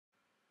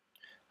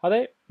Hi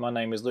there, my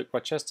name is Luke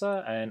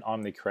Rochester and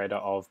I'm the creator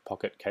of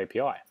Pocket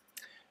KPI.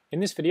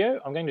 In this video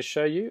I'm going to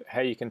show you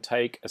how you can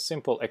take a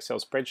simple Excel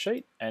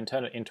spreadsheet and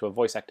turn it into a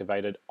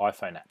voice-activated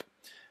iPhone app.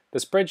 The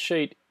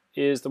spreadsheet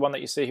is the one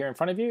that you see here in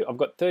front of you. I've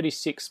got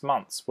 36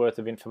 months worth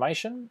of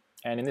information,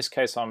 and in this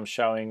case I'm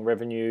showing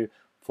revenue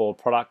for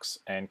products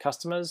and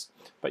customers,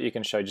 but you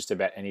can show just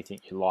about anything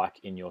you like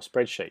in your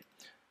spreadsheet.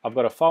 I've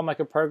got a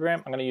FileMaker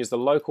program. I'm going to use the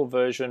local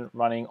version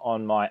running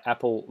on my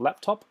Apple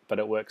laptop, but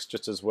it works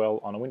just as well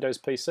on a Windows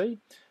PC.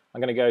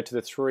 I'm going to go to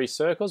the three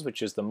circles,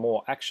 which is the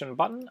More Action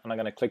button, and I'm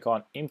going to click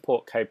on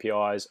Import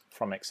KPIs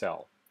from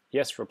Excel.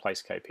 Yes,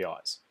 replace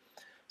KPIs.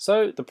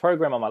 So the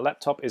program on my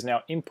laptop is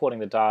now importing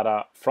the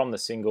data from the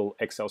single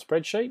Excel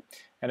spreadsheet,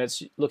 and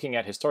it's looking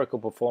at historical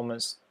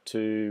performance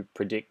to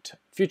predict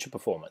future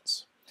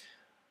performance.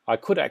 I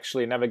could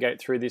actually navigate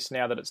through this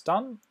now that it's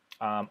done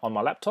on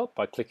my laptop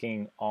by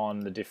clicking on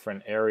the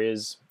different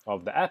areas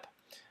of the app.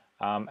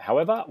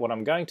 However, what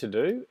I'm going to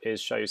do is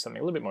show you something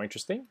a little bit more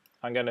interesting.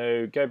 I'm going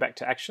to go back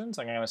to Actions.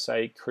 I'm going to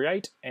say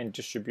Create and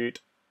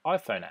Distribute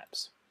iPhone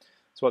apps.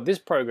 So what this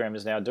program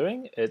is now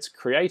doing, it's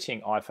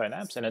creating iPhone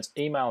apps and it's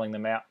emailing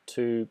them out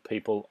to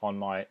people on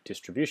my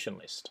distribution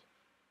list.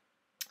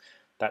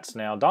 That's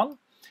now done.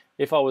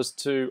 If I was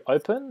to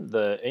open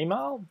the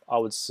email, I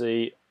would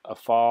see a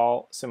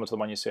file similar to the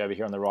one you see over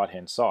here on the right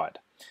hand side.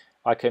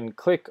 I can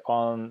click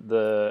on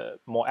the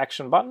More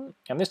Action button,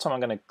 and this time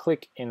I'm going to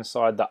click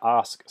inside the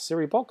Ask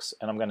Siri box,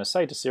 and I'm going to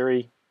say to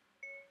Siri,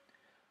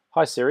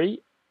 "Hi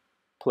Siri,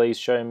 please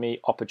show me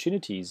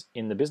opportunities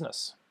in the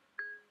business."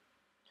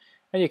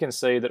 And you can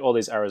see that all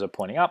these arrows are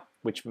pointing up,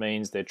 which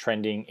means they're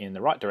trending in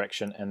the right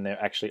direction and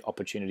they're actually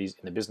opportunities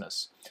in the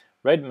business.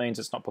 Red means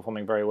it's not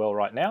performing very well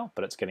right now,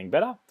 but it's getting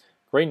better.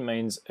 Green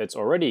means it's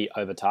already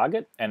over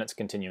target and it's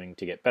continuing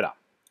to get better.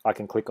 I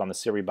can click on the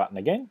Siri button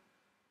again.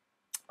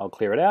 I'll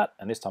clear it out,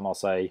 and this time I'll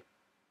say,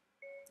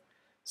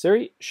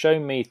 "Siri, show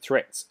me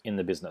threats in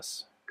the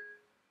business."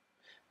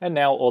 And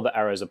now all the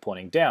arrows are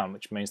pointing down,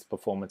 which means the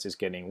performance is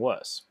getting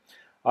worse.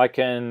 I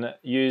can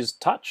use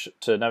touch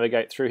to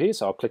navigate through here,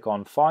 so I'll click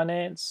on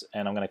Finance,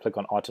 and I'm going to click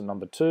on item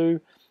number 2,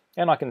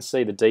 and I can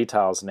see the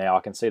details now.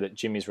 I can see that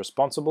Jimmy's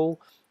responsible.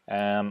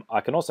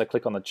 I can also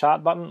click on the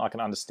chart button. I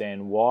can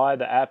understand why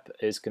the app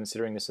is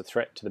considering this a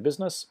threat to the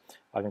business.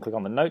 I can click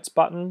on the Notes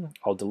button.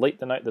 I'll delete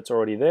the note that's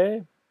already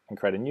there and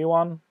create a new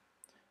one,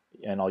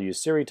 and I'll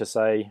use Siri to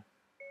say,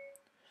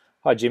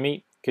 "Hi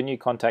Jimmy, can you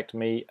contact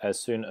me as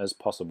soon as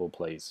possible,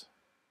 please?"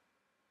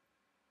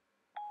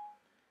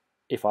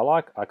 If I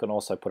like, I can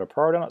also put a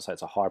priority on it, so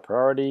it's a high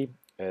priority,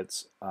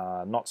 it's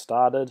not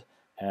started,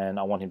 and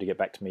I want him to get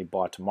back to me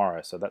by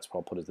tomorrow, so that's what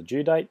I'll put as the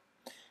due date.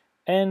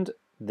 And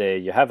there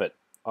you have it.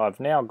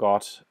 I've now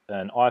got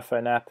an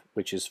iPhone app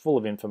which is full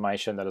of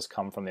information that has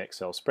come from the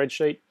Excel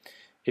spreadsheet.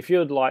 If you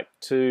would like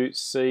to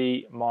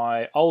see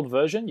my old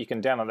version, you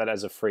can download that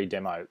as a free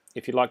demo.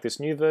 If you'd like this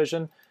new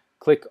version,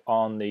 click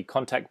on the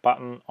contact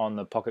button on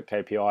the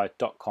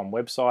pocketkpi.com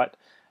website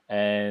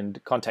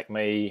and contact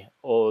me.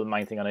 Or the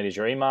main thing I need is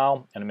your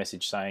email and a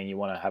message saying you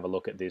want to have a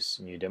look at this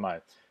new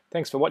demo.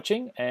 Thanks for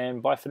watching,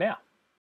 and bye for now.